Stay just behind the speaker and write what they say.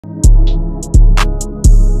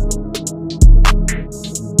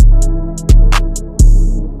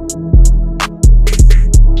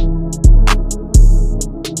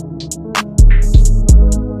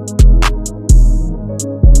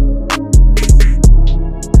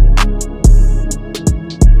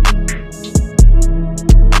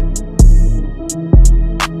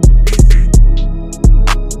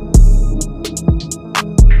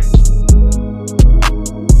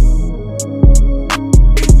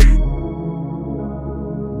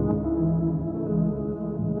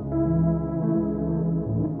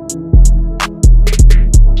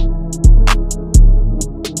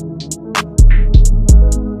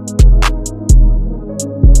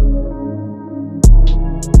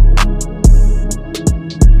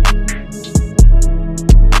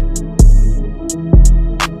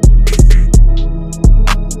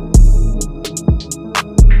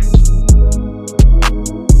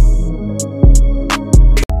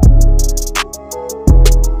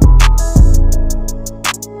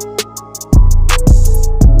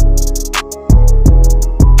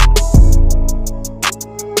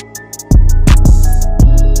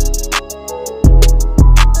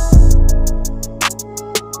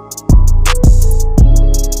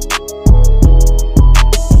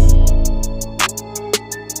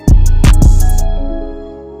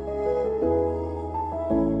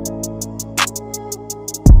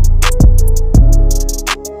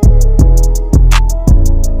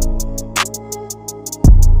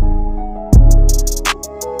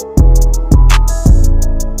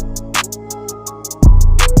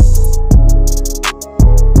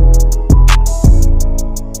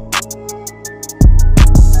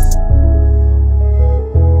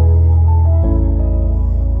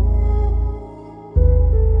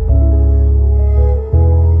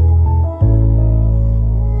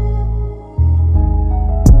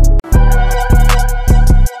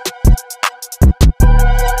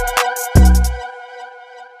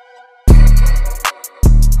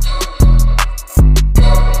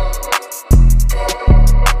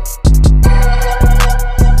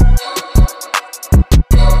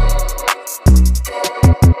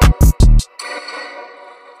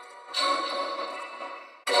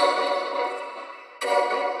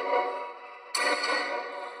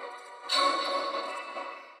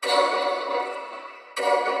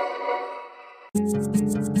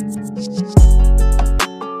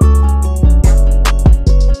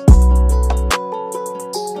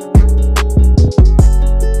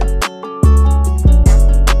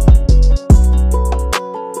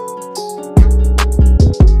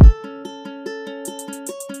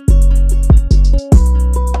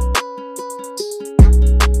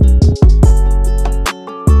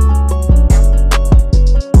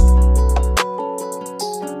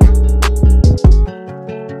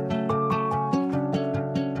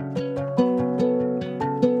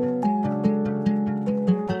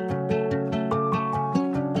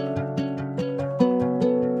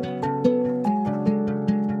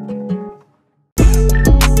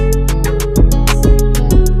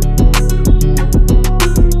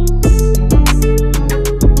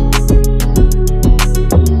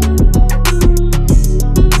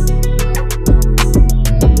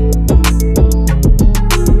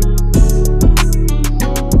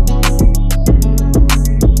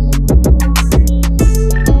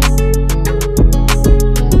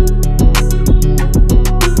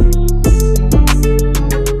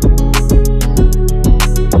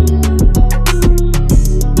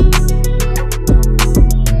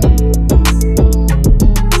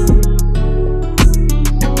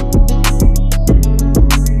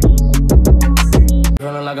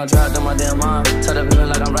I'm trapped in my damn mind. Tell the feeling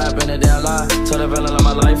like I'm rapping a damn lie. Tell the feeling like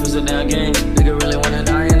my life is a damn game. Nigga really wanna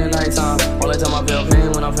die in the nighttime. Only time I feel pain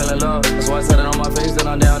when I'm feeling love. That's why I said it on my face that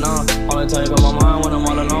I'm down on. Only time you got my mind when I'm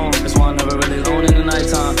all alone. That's why I'm never really alone in the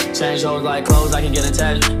nighttime. Change hoes like clothes, I can get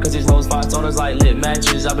attached. Cause these hoes fight toners like lit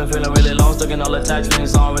matches. I've been feeling really low, stuck in all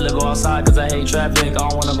attachments. I don't really go outside cause I hate traffic. I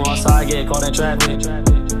don't wanna go outside, get caught in traffic.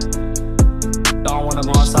 Don't wanna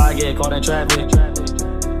go outside, get caught in traffic.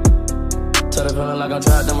 Tell the feeling like I'm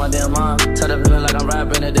trapped in my damn mind. Tell the feeling like I'm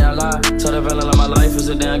rapping a damn lie. Tell the feeling like my life is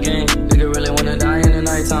a damn game. Nigga really wanna die in the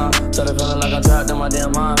nighttime. Tell the feeling like I'm trapped in my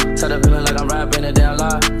damn mind. Tell the feeling like I'm rapping a damn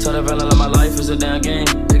lie. Tell the feeling like my life is a damn game.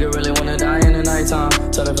 Nigga really wanna die in the nighttime.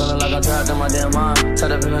 Tell the feeling like I'm trapped in my damn mind. Tell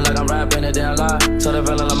the feeling like I'm rapping a damn lie. Tell the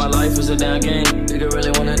feeling like my life is a damn game. Nigga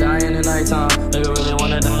really wanna die in the nighttime. Nigga really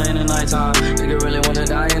wanna die in the nighttime. Nigga really wanna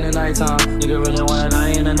die in the nighttime. Nigga really wanna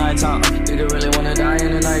die in the nighttime. Nigga really wanna die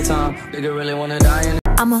in the nighttime. Nigga really wanna die in the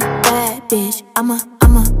I'm a bad bitch. I'm a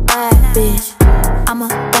bad bitch. I'm a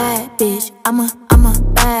bad bitch. I'm a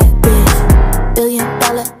bad bitch. $1 billion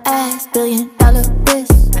ass, $1 billion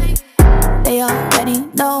wrist. They already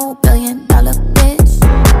know $1 billion bitch.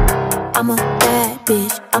 I'm a bad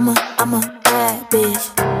bitch. I'm a bad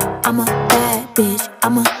bitch. I'm a bad bitch.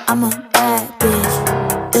 I'm a bad bitch.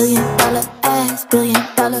 $1 billion ass, $1 billion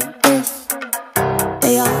wrist.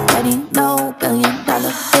 They already know $1 billion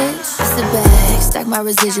bitch. It's the bag, stack my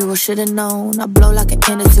residual, should've known. I blow like an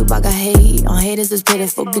inner tube, I got hate on haters is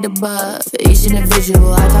pitiful, get above for each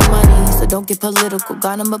individual. I got money, so don't get political.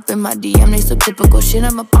 Got them up in my DM, they so typical. Shit,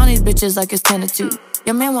 I'm up on these bitches like it's 10 to 2.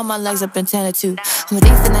 Your man want my legs up in 10 to 2. I'm a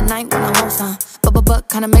thief in the night when I want some. But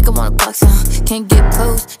kinda make him wanna buck some. Can't get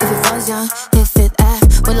close if it funds young. Hit fifth Ave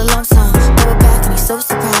with a lump sum. Throw it back and he's so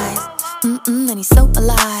surprised. And he's so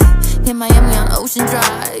alive. Hit Miami on Ocean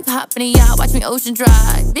Drive. Hop in the yacht, watch me Ocean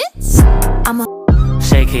Drive. Bitch, I'm a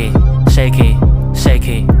shake it, shake it, shake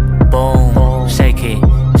it, boom. Shake it,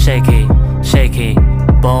 shake it, shake it,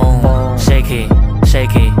 boom. Shake it,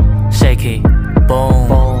 shake it, shake it,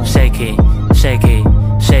 boom. Shake it, shake it,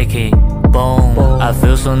 shake it, boom. I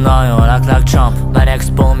feel so numb, like Trump. My neck's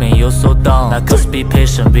booming, you so dumb. Like girls be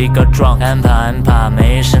patient, we got drunk. 安排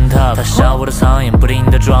没一身 tough。他像我的苍蝇，不停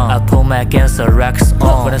地撞。I pull my gangster racks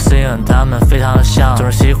on。我的 C.N. 他们非常的像，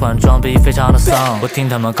总是喜欢装逼，非常的丧。我听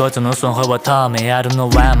他们歌就能损毁我 Tommy。I don't know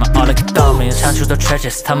why my all like dummy。唱出的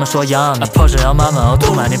trashes， 他们说 yummy。I 破着要慢慢呕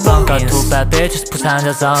吐 money bumping。Got two bad bitches， 不参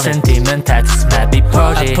加葬礼。身体们 tattoos might be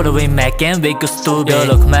party。I put away my game, we go stupid。You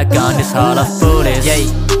look my gun, this all of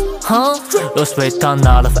bullets。Huh? Lose weight on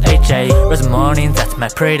all of AJ. Rise morning, that's my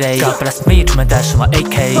pretty. God bless me， 出门带什么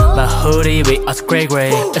AK？ My hoodie, we are grey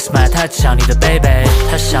grey. It's my touch， 像你的 baby。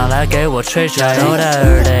他想来给我吹吹。Know that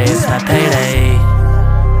every day is my payday.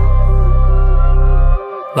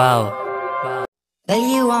 Wow. Well,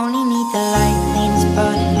 you only need the light when it's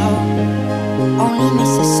burning low. Only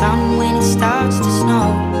miss the sun when it starts to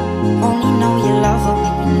snow. Only know you love her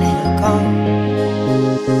when you let her go.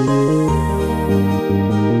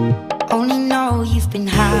 Only know you've been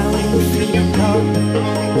high when you're feeling low.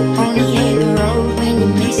 Only hate the road when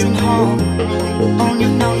you're missing home. Only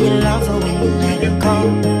know you love her when you let her go.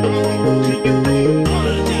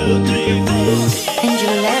 And you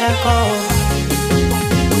let her go.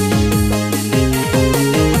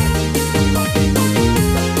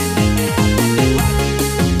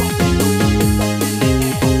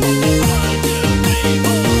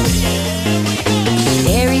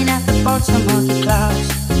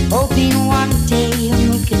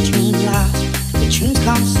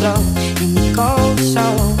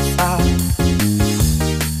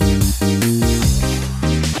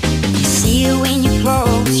 see it when you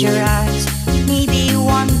close your eyes. Maybe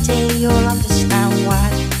one day you'll understand why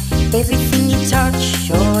everything you touch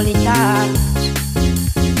surely dies.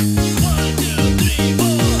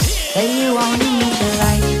 But you only need the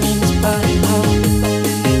light when it's burning low.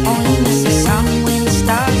 Only miss the sun when it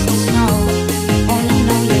starts to snow. Only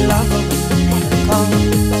know you love her when you let her go.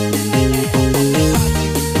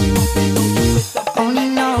 Only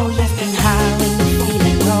know you've been high when you're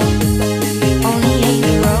feeling low. Only hate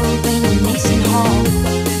the road when you're missing home.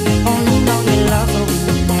 Only know you love her when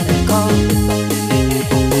you let her go.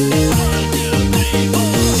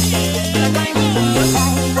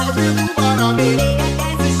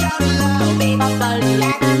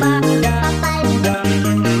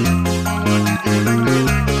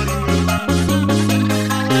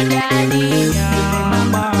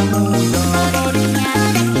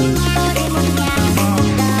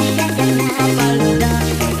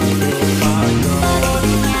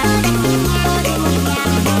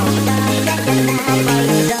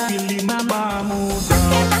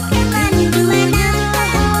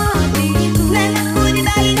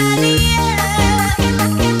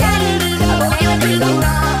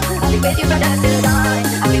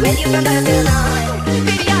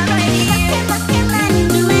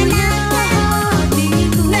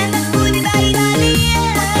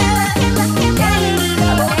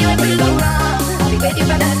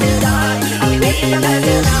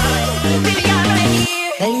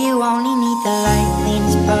 Well, you only need the light when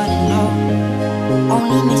it's burning low.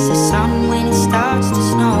 Only miss the sun when it starts to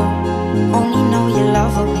snow. Only know you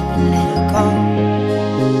love her when you let her go.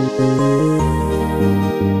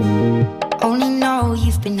 Only know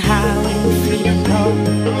you've been high when you're feeling low.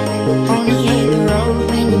 Only hate the road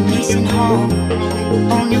when you're missing home.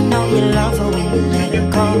 Only know you love her when you let her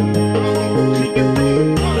go.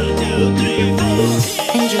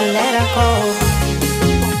 And you let her go.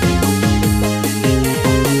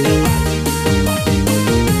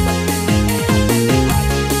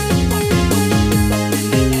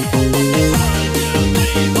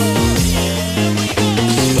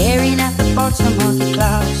 Bottom of the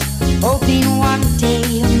clouds, hoping one day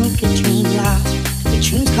you'll make a dream last. The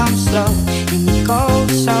dreams come slow and they go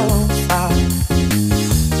so far.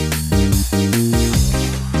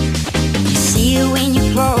 You see it when you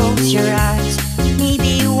close your eyes.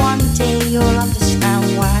 Maybe one day you'll understand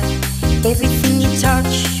why everything